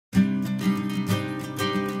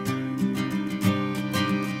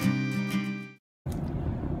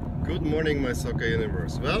Good morning, my soccer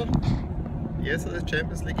universe. Well, yesterday's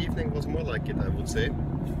Champions League evening was more like it, I would say.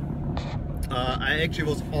 I actually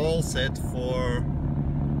was all set for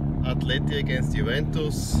Atleti against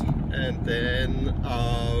Juventus, and then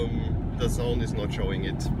the zone is not showing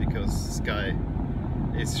it because Sky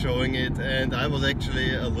is showing it, and I was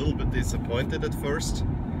actually a little bit disappointed at first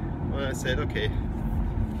when I said, okay,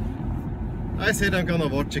 I'm gonna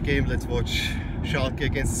watch a game, let's watch Schalke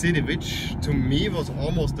against City, which to me was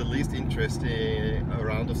almost the least interesting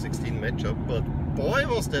round of 16 matchup, but boy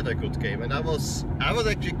was that a good game, and I was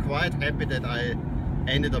actually quite happy that I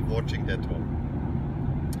ended up watching that one.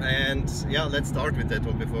 And yeah, let's start with that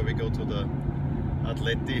one before we go to the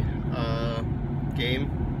Atleti game.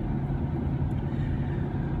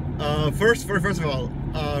 First of all,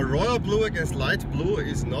 royal blue against light blue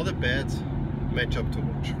is not a bad matchup to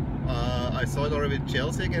watch. I saw it already with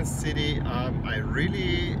Chelsea against City. I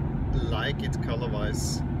really like it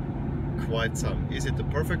color-wise quite some. Is it the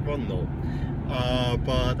perfect one? No.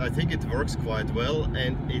 But I think it works quite well,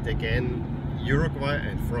 and it again, Uruguay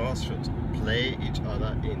and France should play each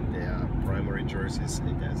other in their primary jerseys.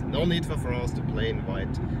 There's no need for France to play in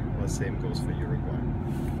white, the same goes for Uruguay.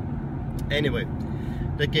 Anyway,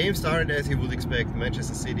 the game started as you would expect,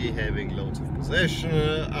 Manchester City having loads of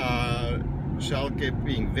possession, Schalke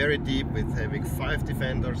being very deep with having 5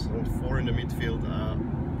 defenders and 4 in the midfield,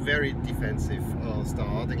 very defensive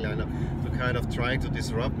starting lineup to kind of trying to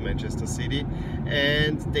disrupt Manchester City,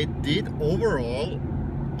 and they did overall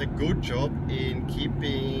a good job in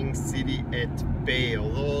keeping City at bay,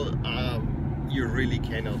 although you really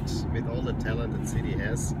cannot, with all the talent that City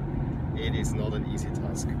has, it is not an easy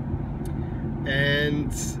task.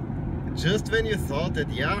 And just when you thought that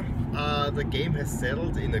the game has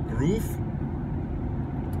settled in a groove,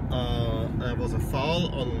 there was a foul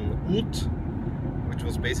on Ut, which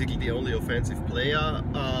was basically the only offensive player,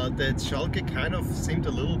 that Schalke kind of seemed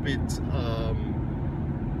a little bit,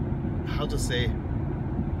 how to say,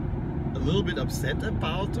 a little bit upset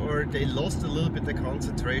about, or they lost a little bit the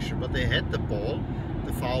concentration, but they had the ball.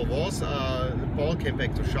 The foul was, the ball came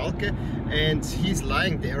back to Schalke, and he's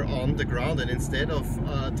lying there on the ground, and instead of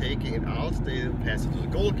taking it out, they pass it to the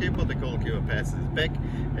goalkeeper passes it back,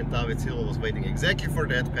 and David Silva was waiting exactly for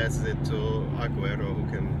that, passes it to Aguero, who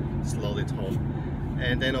can slot it home.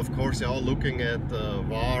 And then of course they're all looking at the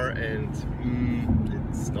VAR, and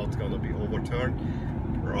it's not gonna be overturned.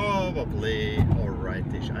 Probably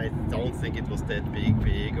alrightish. I don't think it was that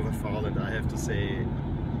big of a foul, and I have to say,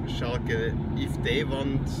 Schalke, if they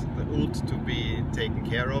want the Ut to be taken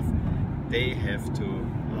care of, they have to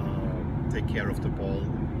take care of the ball,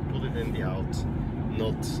 put it in the out,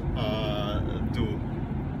 not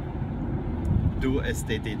do as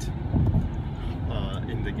they did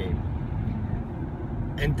in the game.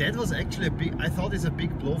 And that was actually a big, I thought it's a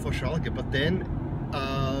big blow for Schalke, but then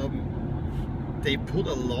they put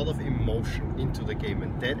a lot of emotion into the game,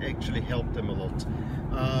 and that actually helped them a lot.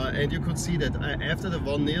 And you could see that after the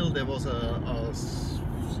 1-0 there was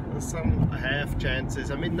some half chances.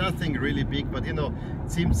 I mean, nothing really big, but you know,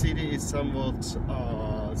 Team City is somewhat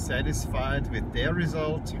satisfied with their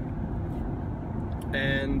result,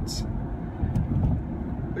 and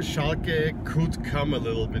Schalke could come a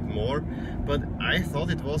little bit more, but I thought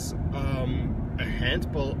it was a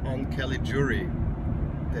handball on Caligiuri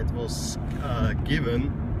that was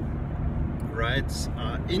given right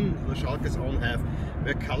in the Schalke's own half,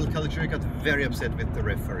 where Caligiuri got very upset with the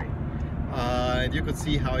referee, and you could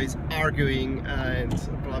see how he's arguing and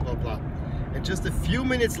blah blah blah. And just a few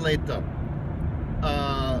minutes later,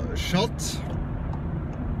 shot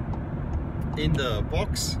in the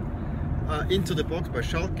box, into the box by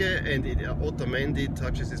Schalke, and Otamendi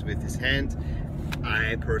touches it with his hand.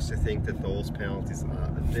 I personally think that those penalties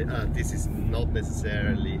this is not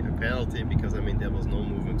necessarily a penalty, because I mean there was no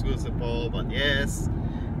movement towards the ball, but yes,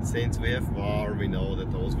 since we have VAR, we know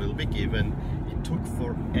that those will be given. It took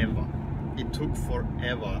forever. It took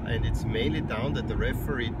forever, and it's mainly down that the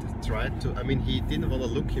referee tried to, I mean, he didn't want to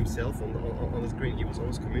look himself on the screen. He was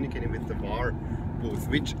always communicating with the VAR booth,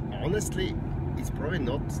 which honestly is probably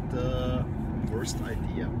not the worst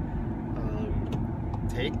idea.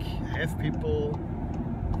 Have people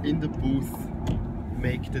in the booth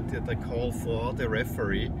make the call for the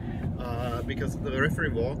referee, because the referee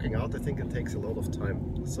walking out, I think it takes a lot of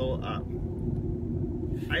time. So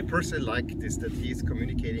I personally like this, that he is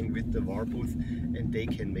communicating with the VAR booth and they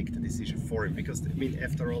can make the decision for him, because I mean,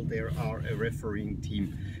 after all, they are a refereeing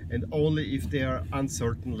team, and only if they are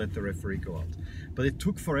uncertain let the referee go out. But it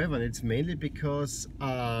took forever, and it's mainly because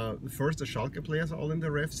first the Schalke players are all in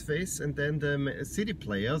the ref's face, and then the City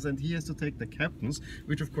players, and he has to take the captains,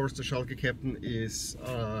 which of course the Schalke captain is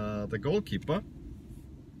the goalkeeper.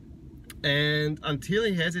 And until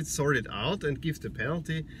he has it sorted out and gives the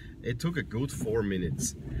penalty, it took a good 4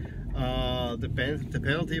 minutes. The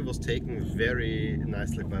penalty was taken very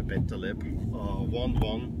nicely by Bentaleb.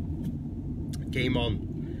 1-1, game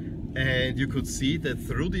on. And you could see that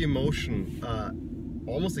through the emotion,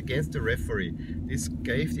 almost against the referee, this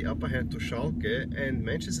gave the upper hand to Schalke, and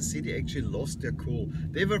Manchester City actually lost their cool.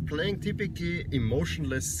 They were playing typically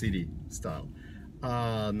emotionless City style.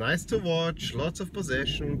 Nice to watch, lots of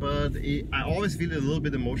possession, but I always feel a little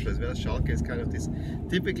bit emotional, whereas Schalke is kind of this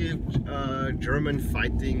typical German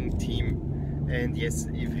fighting team. And yes,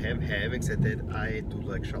 having said that, I do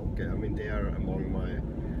like Schalke. I mean, they are among my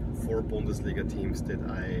 4 Bundesliga teams that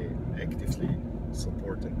I actively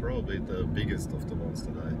support, and probably the biggest of the ones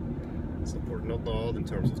that I support. Not all in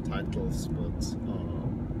terms of titles, but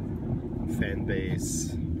fan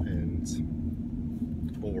base and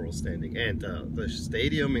overall standing. And the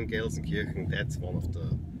stadium in Gelsenkirchen, that's one of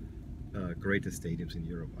the greatest stadiums in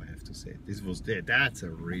Europe, I have to say. That's a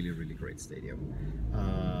really great stadium.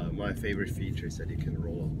 My favorite feature is that you can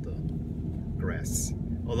roll out the grass,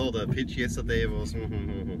 although the pitch yesterday was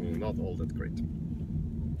not all that great.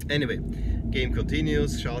 Anyway, game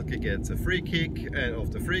continues. Schalke gets a free kick, and off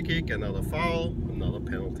the free kick another foul, another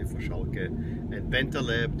penalty for Schalke, and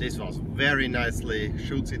Bentaleb, this was very nicely,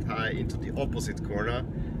 shoots it high into the opposite corner.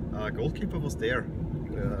 Goalkeeper was there,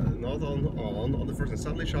 not on the first, and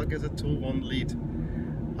suddenly Schalke has a 2-1 lead,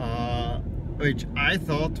 which I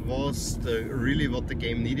thought was really what the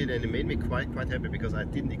game needed, and it made me quite happy, because I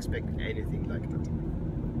didn't expect anything like that.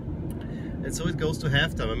 And so it goes to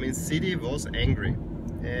halftime. I mean, City was angry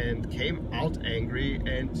and came out angry,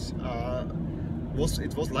 and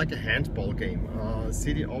it was like a handball game.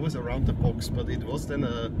 City always around the box, but it was then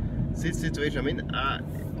a situation. I mean,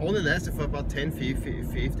 only lasted for about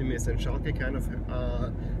 10-15 minutes, and Schalke kind of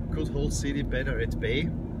could hold City better at bay.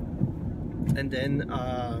 And then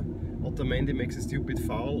Otamendi makes a stupid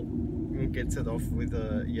foul and gets it off with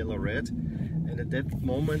a yellow-red. And at that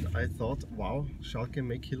moment I thought, wow, Schalke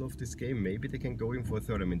may kill off this game. Maybe they can go in for a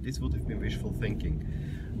third. I mean, this would have been wishful thinking.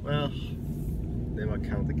 Well, never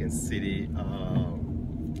count against City.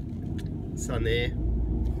 Sané,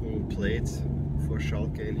 who played for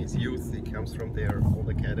Schalke in his youth, he comes from their own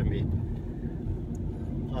academy.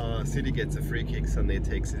 City gets a free kick, Sané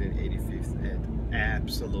takes it in 85th, and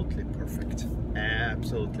absolutely perfect.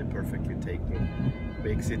 Absolutely perfectly taken.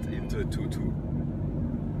 Makes it into a 2-2.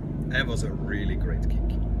 That was a really great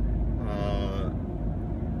kick.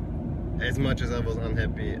 As much as I was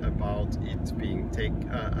unhappy about it being being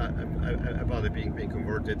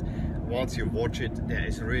converted, once you watch it, there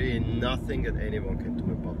is really nothing that anyone can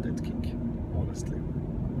do about that kick, honestly.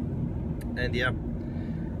 And yeah,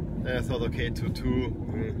 I thought, okay, 2-2,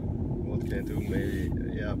 what can I do? Maybe,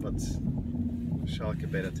 yeah, but Schalke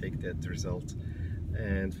better take that result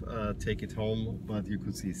and take it home. But you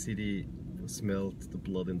could see City smelled the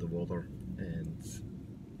blood in the water, and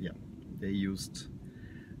yeah, they used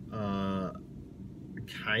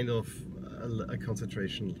kind of a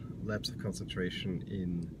lapse of concentration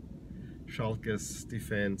in Schalke's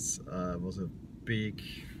defense. Was a big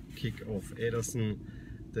kick of Ederson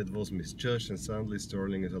that was misjudged, and suddenly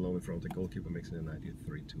Sterling is alone in front of the goalkeeper, makes it a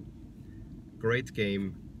 93-2. Great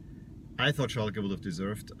game. I thought Schalke would have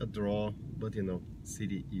deserved a draw, but you know,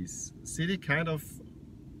 City kind of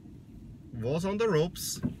was on the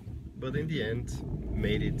ropes, but in the end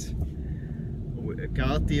made it,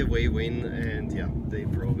 got the away win, and yeah, they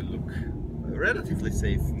probably look relatively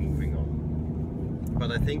safe moving on.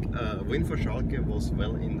 But I think a win for Schalke was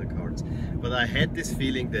well in the cards. But I had this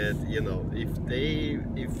feeling that, you know,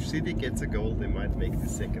 if City gets a goal, they might make the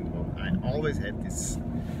second one. I always had this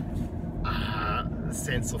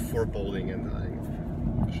sense of foreboding, and I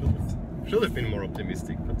should have been more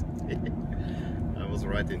optimistic, but I was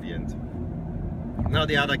right in the end. Now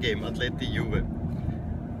the other game, Atleti-Juve.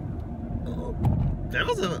 That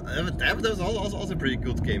was also a pretty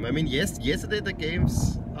good game. I mean, yesterday the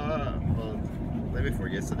games, maybe for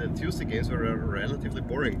yesterday, the Tuesday games were relatively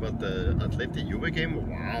boring, but the Atleti-Juve game,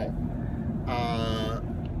 wow.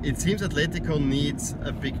 It seems Atletico needs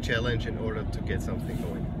a big challenge in order to get something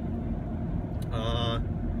going.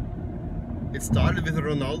 It started with a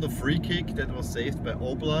Ronaldo free kick that was saved by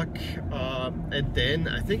Oblak, and then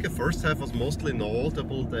I think the first half was mostly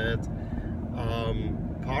notable that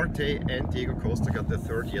Partey and Diego Costa got their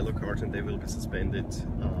third yellow card and they will be suspended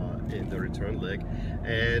in the return leg,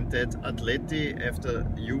 and that Atleti, after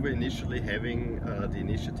Juve initially having the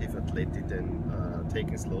initiative, Atleti then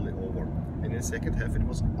taking slowly over, and in the second half it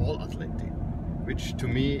was all Atleti, which to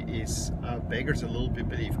me is beggars a little bit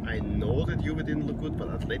belief. I know that Juve didn't look good, but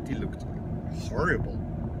Atleti looked horrible,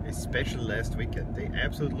 especially last weekend. They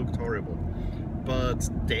absolutely looked horrible, but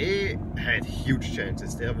they had huge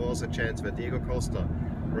chances. There was a chance where Diego Costa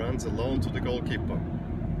runs alone to the goalkeeper,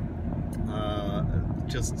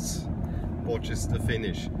 just watches the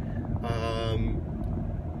finish.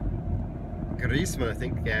 Griezmann, I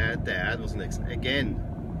think, that was next. Again,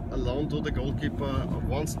 alone to the goalkeeper,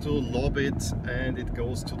 wants to lob it and it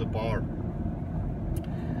goes to the bar.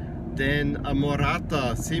 Then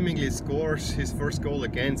Morata seemingly scores his first goal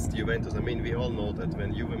against Juventus. I mean, we all know that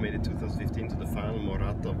when Juve made it 2015 to the final,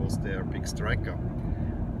 Morata was their big striker.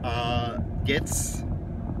 Gets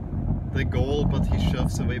the goal, but he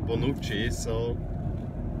shoves away Bonucci, so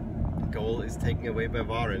the goal is taken away by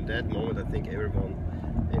VAR. In that moment, I think everyone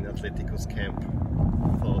in Atletico's camp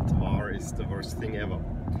thought VAR is the worst thing ever.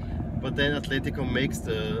 But then Atletico makes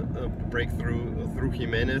the breakthrough through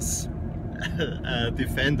Jimenez, a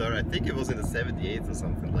defender. I think it was in the 78th or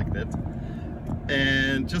something like that.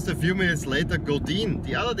 And just a few minutes later, Godin,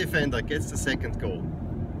 the other defender, gets the second goal.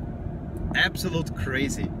 Absolute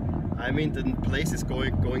crazy. I mean, the place is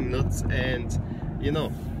going nuts, and you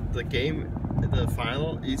know, the game, the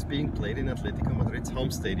final is being played in Atletico Madrid's home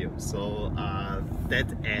stadium, so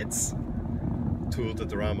that adds to the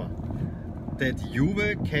drama. That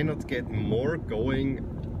Juve cannot get more going,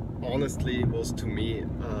 honestly, was to me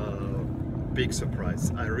a big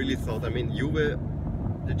surprise. I really thought, I mean, Juve,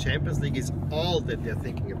 the Champions League is all that they're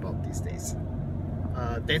thinking about these days.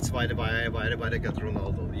 That's why they got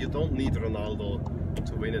Ronaldo. You don't need Ronaldo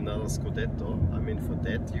to win another Scudetto. I mean, for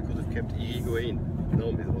that you could have kept Higuain. No,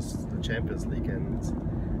 it was the Champions League, and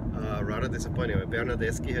rather disappointing.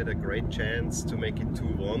 Bernardeschi had a great chance to make it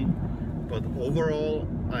 2-1, but overall,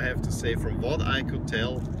 I have to say, from what I could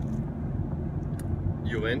tell,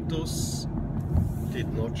 Juventus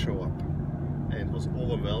did not show up and was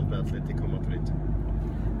overwhelmed by Atletico Madrid.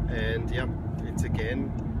 And yeah, it's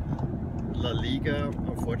again La Liga,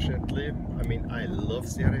 unfortunately. I mean, I love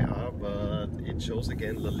Serie A, but it shows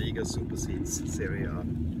again La Liga supersedes Serie A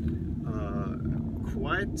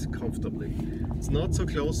quite comfortably. It's not so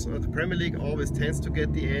close. The Premier League always tends to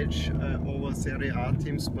get the edge over Serie A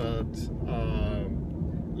teams, but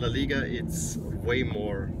La Liga, it's way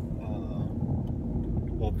more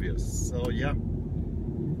obvious. So yeah,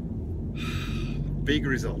 big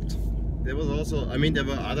result. There was also, I mean, there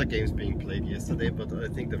were other games being played yesterday, but I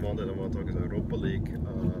think the one that I want to talk is Europa League,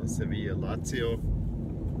 Sevilla-Lazio,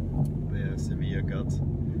 where Sevilla got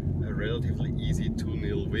a relatively easy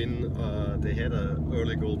 2-0 win. They had an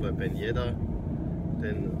early goal by Ben Yedder,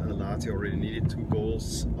 then Lazio already needed 2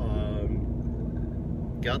 goals,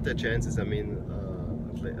 got their chances. I mean,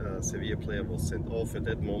 Sevilla player was sent off at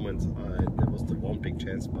that moment. There was the one big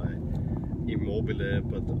chance by Immobile,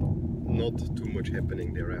 but not too much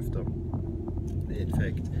happening thereafter. In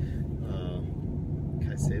fact,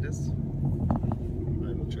 Caiceres,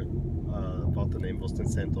 I'm not sure about the name, was then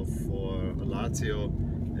sent off for Lazio,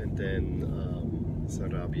 and then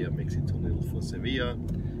Sarabia makes it 2-0 for Sevilla.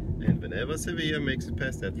 And whenever Sevilla makes it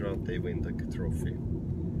past that round, they win the trophy.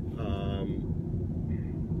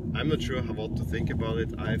 I'm not sure what to think about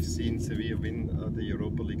it. I've seen Sevilla win the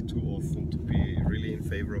Europa League too often to be really in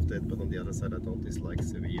favor of that, but on the other side, I don't dislike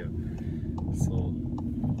Sevilla. So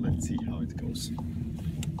let's see how it goes.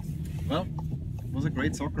 Well, it was a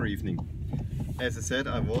great soccer evening. As I said,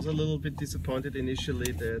 I was a little bit disappointed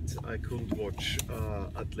initially that I couldn't watch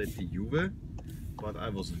Atleti-Juve, but I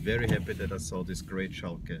was very happy that I saw this great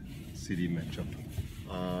Schalke-City matchup.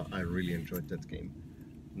 I really enjoyed that game.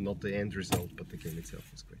 Not the end result, but the game itself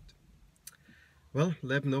was great. Well,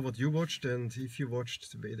 let me know what you watched, and if you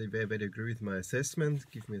watched, whether you agree with my assessment,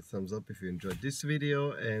 give me a thumbs up if you enjoyed this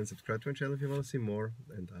video, and subscribe to my channel if you want to see more,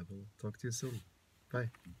 and I will talk to you soon. Bye.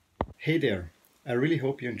 Hey there, I really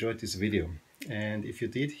hope you enjoyed this video, and if you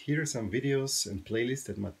did, here are some videos and playlists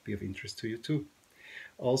that might be of interest to you too.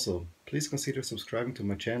 Also, please consider subscribing to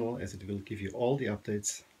my channel, as it will give you all the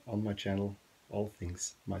updates on my channel, all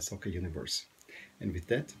things My Soccer Universe. And with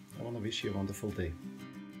that, I want to wish you a wonderful day.